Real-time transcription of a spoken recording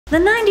The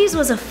 90s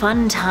was a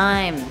fun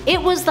time.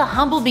 It was the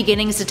humble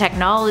beginnings to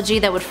technology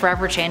that would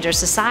forever change our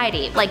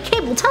society, like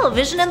cable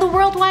television and the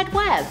World Wide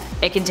Web.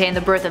 It contained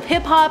the birth of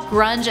hip-hop,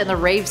 grunge, and the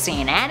rave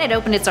scene, and it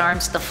opened its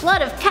arms to the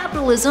flood of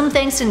capitalism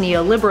thanks to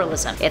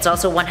neoliberalism. It's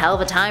also one hell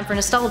of a time for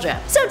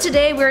nostalgia. So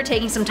today we're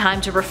taking some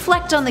time to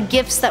reflect on the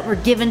gifts that were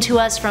given to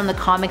us from the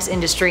comics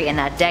industry in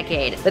that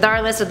decade, with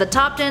our list of the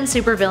top 10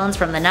 supervillains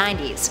from the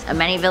 90s.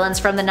 Many villains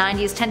from the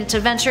 90s tended to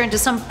venture into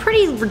some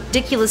pretty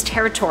ridiculous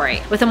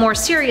territory, with a more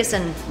serious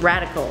and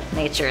radical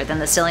nature than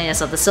the silliness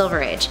of the Silver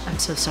Age. I'm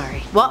so sorry.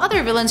 While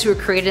other villains who were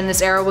created in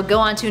this era would go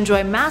on to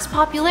enjoy mass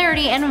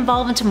popularity and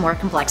evolve into more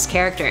complex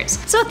characters.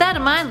 So with that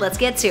in mind, let's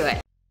get to it.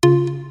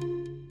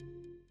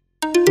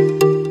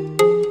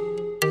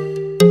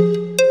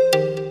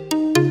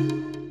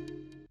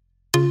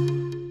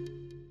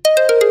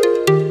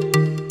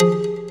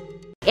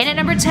 In at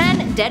number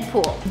 10,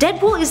 Deadpool.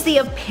 Deadpool is the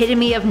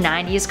epitome of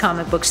 90s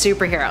comic book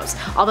superheroes,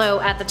 although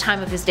at the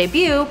time of his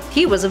debut,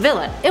 he was a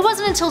villain. It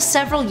wasn't until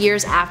several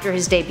years after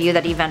his debut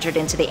that he ventured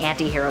into the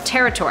anti-hero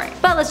territory.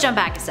 But let's jump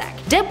back a sec.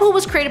 Deadpool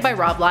was created by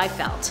Rob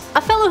Liefeld,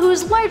 a fellow who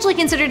is largely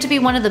considered to be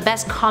one of the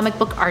best comic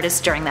book artists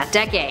during that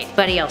decade.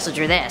 But he also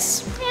drew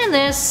this,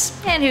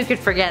 and who could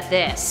forget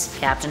this?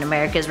 Captain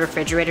America's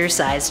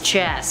refrigerator-sized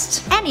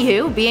chest.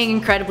 Anywho, being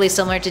incredibly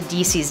similar to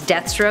DC's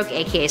Deathstroke,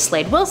 aka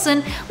Slade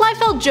Wilson,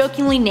 Liefeld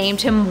jokingly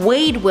named him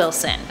Wade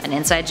Wilson, an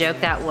inside joke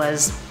that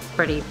was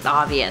pretty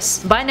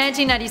obvious. By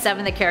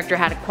 1997, the character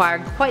had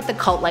acquired quite the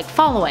cult-like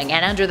following,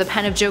 and under the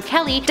pen of Joe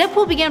Kelly,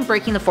 Deadpool began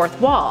breaking the fourth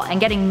wall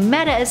and getting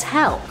meta as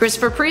hell.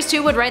 Christopher Priest,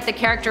 who would write the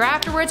character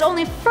afterwards,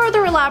 only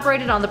further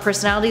elaborated on the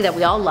personality that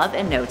we all love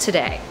and know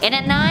today. In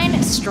at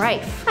 9,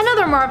 Strife.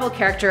 Another Marvel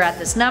character at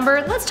this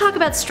number, let's talk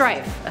about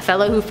Strife, a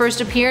fellow who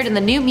first appeared in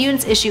the New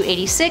Mutants issue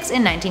 86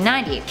 in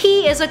 1990.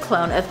 He is a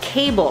clone of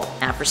Cable.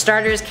 Now for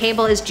starters,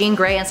 Cable is Jean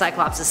Grey and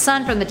Cyclops'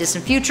 son from the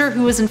distant future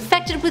who was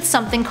infected with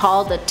something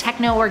called a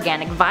techno-organic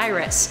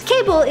virus.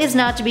 Cable is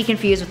not to be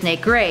confused with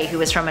Nate Gray,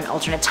 who is from an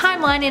alternate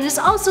timeline and is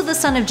also the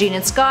son of Jean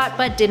and Scott,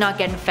 but did not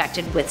get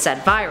infected with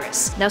said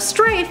virus. Now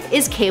Strife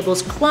is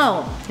Cable's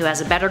clone, who has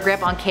a better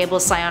grip on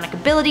Cable's psionic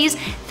abilities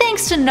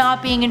thanks to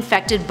not being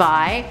infected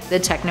by the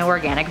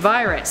techno-organic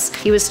virus.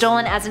 He was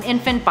stolen as an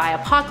infant by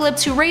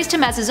Apocalypse, who raised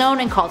him as his own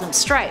and called him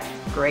Strife.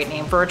 Great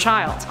name for a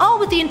child. All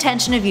with the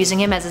intention of using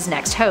him as his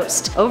next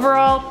host.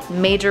 Overall,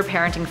 major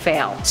parenting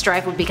fail.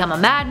 Strife would become a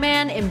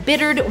madman,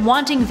 embittered,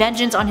 wanting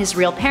vengeance on his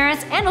real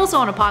parents and also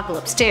on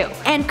Apocalypse too.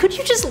 And could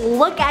you just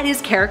look at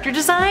his character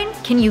design?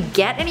 Can you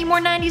get any more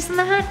 90s than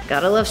that?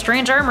 Gotta love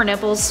strange armor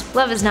nipples.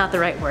 Love is not the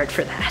right word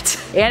for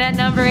that. And at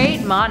number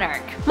 8,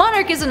 Monarch.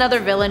 Monarch is another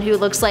villain who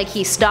looks like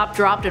he stopped,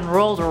 dropped, and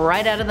rolled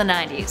right out of the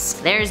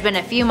 90s. There's been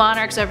a few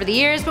Monarchs over the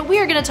years, but we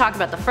are going to talk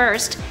about the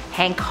first,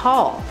 Hank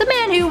Hall, the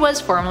man who was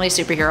formerly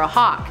superhero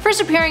Hawk.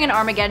 First appearing in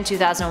Armageddon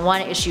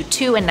 2001 issue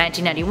 2 in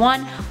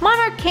 1991,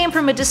 Monarch came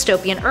from a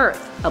dystopian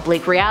Earth, a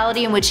bleak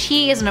reality in which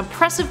he is an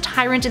oppressive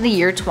tyrant in the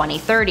year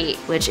 2030,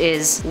 which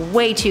is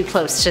way too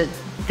close to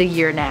the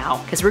year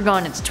now, because we're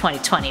going into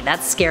 2020,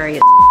 that's scary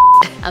as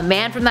A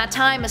man from that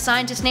time, a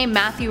scientist named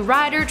Matthew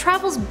Ryder,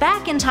 travels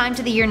back in time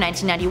to the year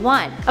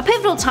 1991, a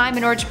pivotal time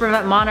in order to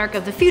prevent Monarch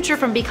of the future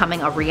from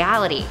becoming a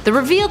reality. The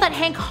reveal that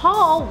Hank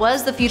Hall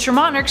was the future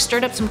Monarch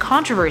stirred up some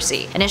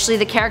controversy. Initially,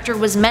 the character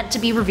was meant to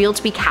be revealed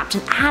to be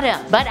Captain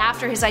Atom, but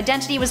after his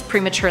identity was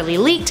prematurely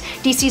leaked,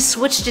 DC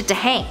switched it to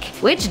Hank,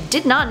 which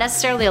did not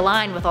necessarily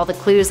align with all the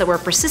clues that were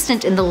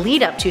persistent in the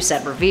lead up to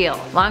said reveal.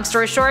 Long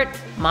story short,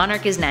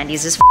 Monarch is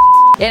 90s as f.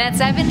 And at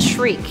 7,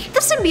 Shriek. The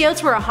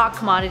symbiotes were a hot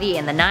commodity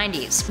in the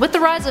 90s. With the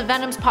rise of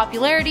Venom's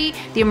popularity,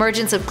 the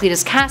emergence of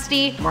Cletus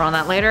Cassidy, more on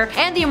that later,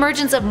 and the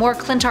emergence of more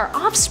Clintar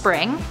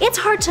offspring, it's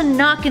hard to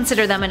not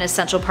consider them an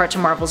essential part to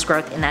Marvel's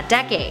growth in that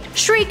decade.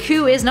 Shriek,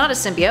 who is not a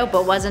symbiote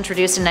but was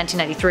introduced in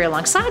 1993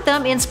 alongside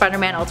them in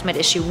Spider-Man Ultimate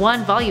Issue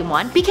 1 Volume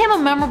 1, became a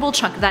memorable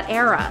chunk of that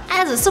era,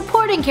 as a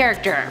supporting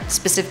character,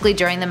 specifically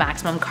during the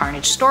Maximum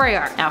Carnage story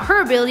arc. Now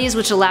her abilities,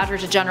 which allowed her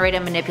to generate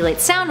and manipulate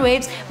sound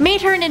waves,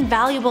 made her an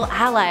invaluable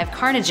ally of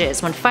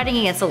Carnage's when fighting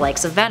against the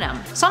likes of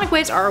Venom. Sonic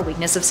waves are a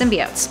weakness of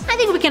symbiotes. I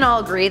think we can all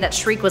agree that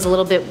Shriek was a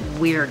little bit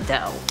weird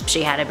though.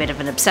 She had a bit of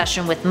an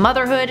obsession with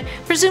motherhood,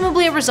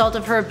 presumably a result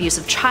of her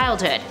abusive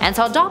childhood, and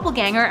saw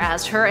Doppelganger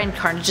as her and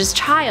Carnage's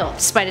child,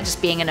 despite it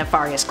just being a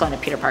nefarious clone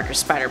of Peter Parker's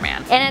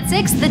Spider-Man. And at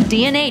 6, the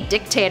DNA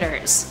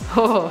Dictators.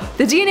 Oh,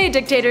 the DNA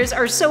Dictators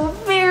are so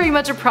very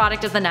much a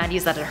product of the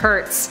 90s that it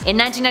hurts. In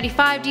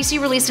 1995,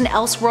 DC released an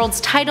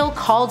Elseworlds title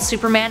called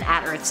Superman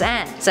at Earth's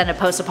End. Set in a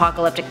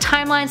post-apocalyptic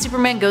timeline,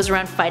 Superman goes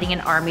around fighting an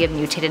army of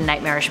mutated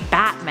nightmarish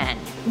Batmen.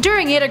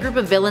 During it, a group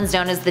of villains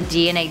known as the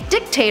DNA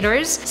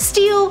Dictators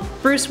steal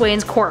Bruce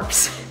Wayne's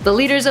corpse. The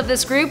leaders of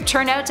this group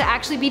turn out to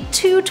actually be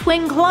two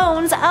twin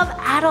clones of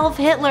Adolf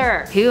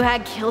Hitler, who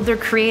had killed their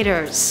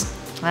creators.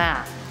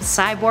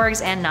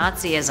 Cyborgs and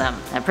Nazism.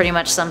 That pretty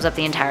much sums up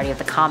the entirety of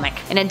the comic.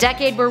 In a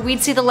decade where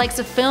we'd see the likes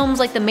of films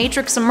like The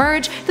Matrix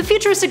emerge, the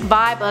futuristic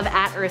vibe of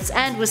At Earth's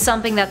End was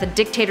something that the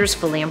Dictators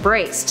fully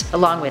embraced,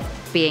 along with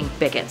being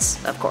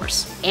bigots, of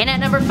course. And at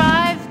number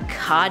 5,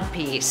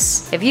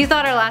 Codpiece. If you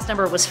thought our last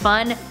number was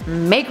fun,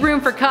 make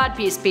room for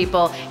Codpiece,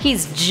 people.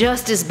 He's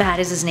just as bad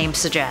as his name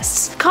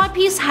suggests.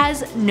 Codpiece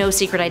has no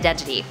secret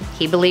identity.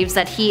 He believes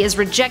that he is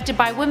rejected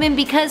by women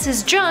because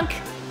his junk,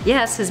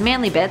 yes, his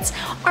manly bits,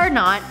 are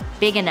not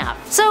big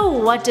enough. So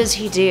what does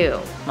he do?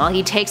 Well,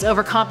 he takes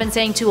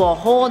overcompensating to a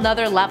whole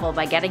nother level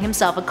by getting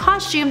himself a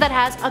costume that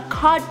has a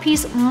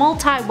codpiece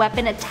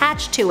multi-weapon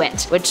attached to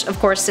it, which of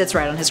course sits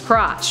right on his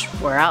crotch.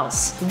 Where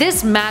else?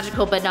 This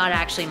magical but not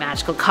actually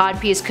magical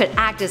codpiece could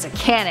act as a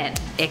cannon.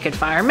 It could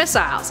fire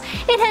missiles.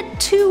 It had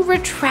 2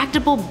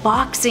 retractable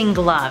boxing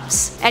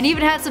gloves, and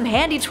even had some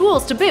handy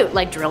tools to boot,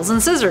 like drills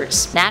and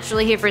scissors.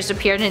 Naturally, he first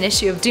appeared in an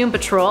issue of Doom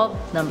Patrol,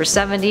 number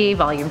 70,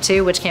 volume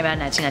 2, which came out in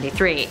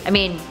 1993. I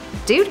mean,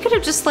 dude could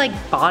have just like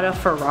bought a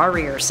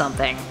Ferrari or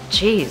something.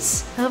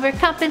 Jeez.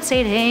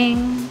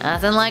 Overcompensating.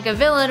 Nothing like a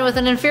villain with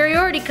an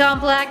inferiority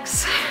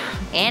complex.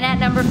 And at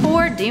number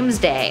 4,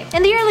 Doomsday.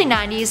 In the early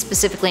 90s,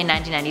 specifically in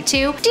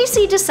 1992,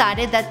 DC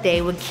decided that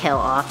they would kill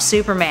off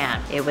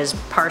Superman. It was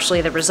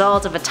partially the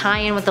result of a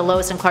tie-in with the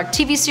Lois and Clark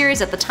TV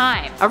series at the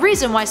time, a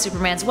reason why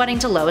Superman's wedding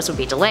to Lois would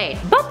be delayed.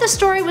 But the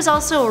story was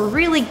also a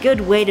really good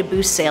way to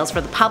boost sales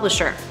for the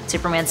publisher.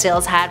 Superman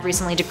sales had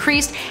recently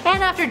decreased,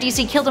 and after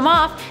DC killed him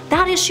off,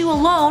 that issue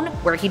alone,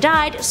 where he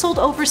died, sold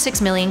over 6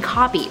 million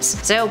copies.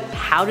 So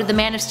how did the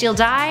Man of Steel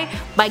die?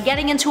 By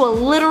getting into a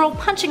literal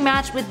punching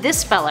match with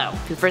this fellow,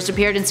 who first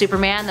appeared in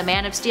Superman the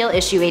Man of Steel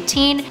issue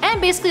 18 and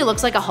basically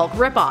looks like a Hulk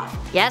ripoff.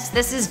 Yes,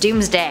 this is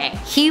Doomsday.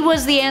 He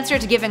was the answer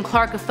to giving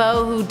Clark a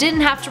foe who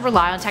didn't have to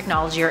rely on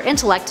technology or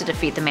intellect to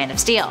defeat the Man of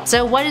Steel.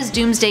 So what is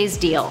Doomsday's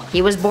deal?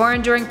 He was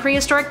born during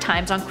prehistoric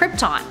times on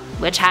Krypton,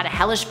 which had a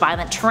hellish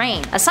violent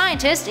terrain. A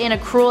scientist, in a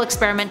cruel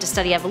experiment to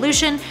study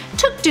evolution,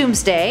 took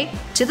Doomsday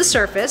to the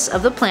surface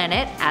of the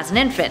planet as an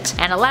infant,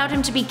 and allowed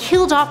him to be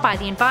killed off by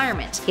the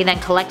environment. He then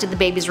collected the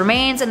baby's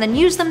remains and then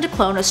used them to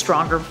clone a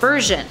stronger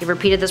version. He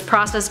repeated this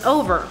process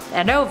over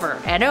and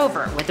over and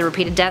over, with the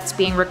repeated deaths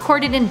being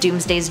recorded in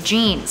Doomsday's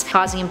genes,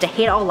 causing him to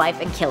hate all life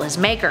and kill his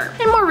maker.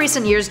 In more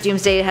recent years,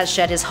 Doomsday has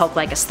shed his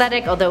Hulk-like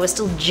aesthetic, although is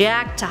still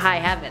jacked to high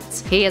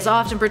heavens. He is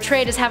often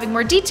portrayed as having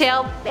more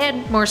detail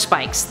and more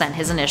spikes than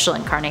his initial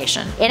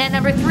incarnation. And at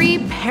number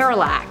 3,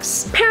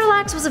 Parallax.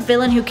 Parallax was a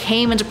villain who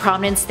came into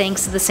prominence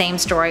thanks to the same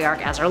story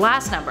arc as our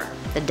last number,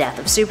 the death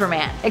of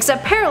Superman.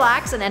 Except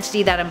Parallax, an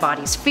entity that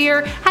embodies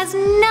fear, has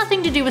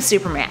nothing to do with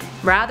Superman.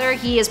 Rather,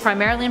 he is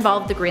primarily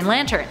involved with the Green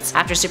Lanterns.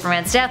 After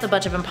Superman's death, a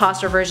bunch of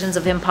imposter versions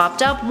of him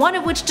popped up, one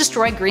of which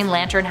destroyed Green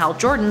Lantern Hal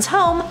Jordan's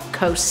home,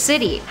 Coast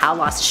City. Hal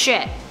lost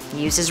shit.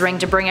 He used his ring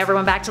to bring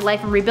everyone back to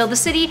life and rebuild the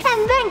city,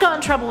 and then got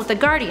in trouble with the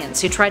Guardians,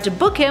 who tried to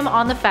book him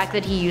on the fact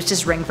that he used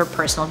his ring for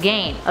personal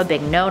gain. A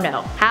big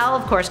no-no. Hal,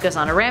 of course, goes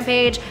on a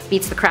rampage,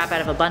 beats the crap out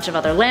of a bunch of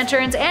other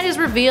Lanterns, and is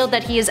revealed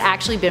that he has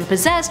actually been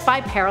possessed by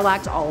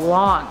Parallax all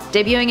along.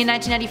 Debuting in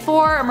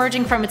 1994,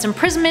 emerging from its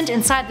imprisonment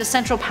inside the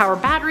Central Power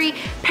Battery,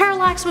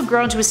 Parallax would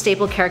grow into a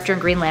staple character in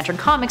Green Lantern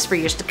comics for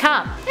years to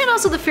come. And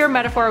also the fear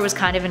metaphor was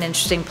kind of an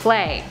interesting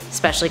play,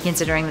 especially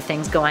considering the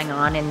things going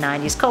on in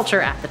 90s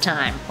culture at the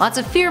time. Lots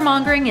of fear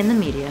mongering in the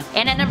media.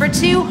 And at number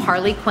 2,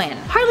 Harley Quinn.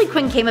 Harley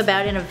Quinn came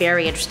about in a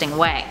very interesting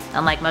way.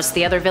 Unlike most of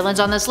the other villains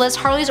on this list,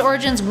 Harley's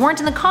origins weren't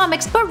in the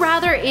comics, but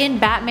rather in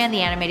Batman the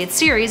Animated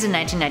Series in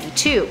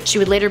 1992. She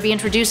would later be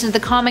introduced into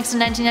the comics in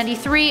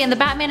 1993 in the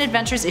Batman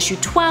Adventures issue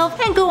 12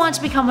 and go on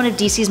to become one of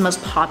DC's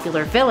most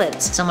popular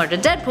villains. Similar to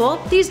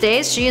Deadpool, these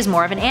days she is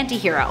more of an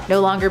anti-hero,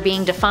 no longer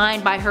being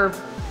defined by her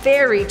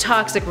very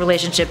toxic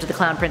relationship to the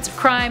Clown Prince of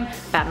Crime,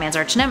 Batman's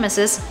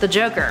arch-nemesis, the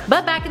Joker.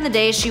 But back in the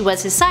day, she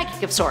was his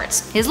sidekick of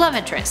sorts, his love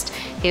interest,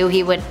 who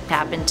he would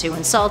happen to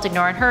insult,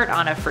 ignore, and hurt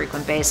on a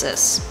frequent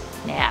basis.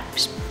 Yeah,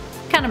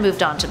 kind of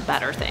moved on to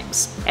better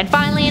things. And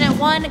finally, in at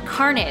 1,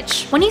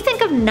 Carnage. When you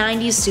think of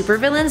 90s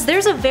supervillains,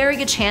 there's a very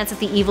good chance that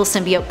the evil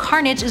symbiote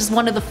Carnage is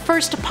one of the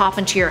first to pop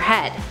into your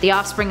head. The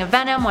offspring of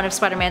Venom, one of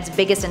Spider-Man's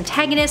biggest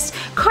antagonists,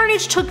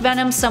 Carnage took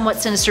Venom's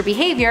somewhat sinister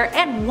behavior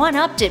and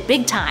one-upped it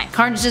big time.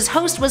 Carnage's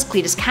host was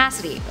Cletus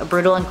Cassidy, a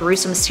brutal and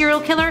gruesome serial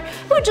killer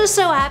who just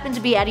so happened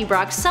to be Eddie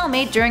Brock's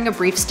cellmate during a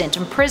brief stint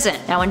in prison.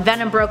 Now when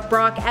Venom broke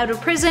Brock out of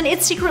prison,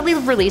 it secretly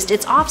released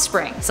its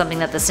offspring, something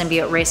that the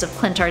symbiote race of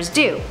Clintars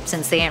do,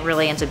 since they ain't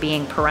really into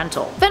being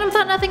parental. Venom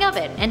thought nothing of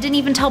it, and didn't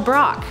even tell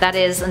Brock. That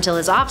is, until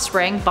his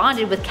offspring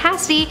bonded with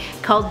Cassidy,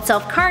 called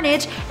itself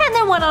Carnage, and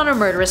then went on a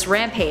murderous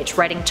rampage,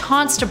 writing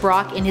taunts to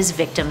Brock in his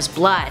victim's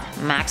blood.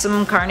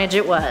 Maximum carnage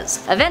it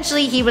was.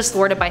 Eventually, he was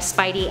thwarted by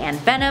Spidey and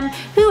Venom,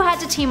 who had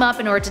to team up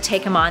in order to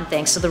take him on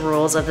thanks to the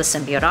rules of the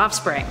symbiote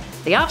offspring.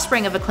 The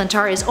offspring of a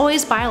Clintar is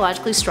always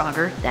biologically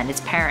stronger than its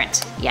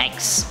parent.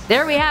 Yikes.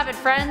 There we have it,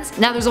 friends.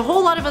 Now there's a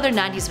whole lot of other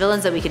 90s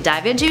villains that we could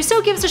dive into,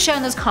 so give us a shout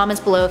in those comments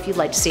below if you'd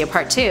like to see a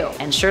part 2.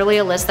 And surely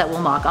a list that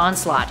will mock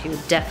Onslaught, who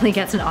definitely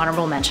gets an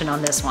honorable mention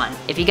on this one.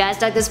 If you guys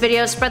dug this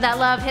video, spread that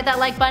love, hit that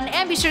like button,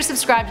 and be sure to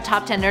subscribe to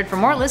Top 10 Nerd for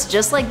more lists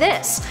just like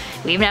this.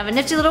 We even have a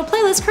nifty little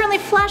playlist currently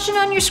flashing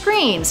on your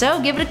screen, so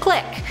give it a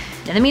click.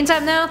 In the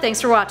meantime though, thanks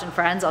for watching,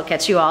 friends. I'll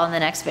catch you all in the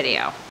next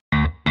video.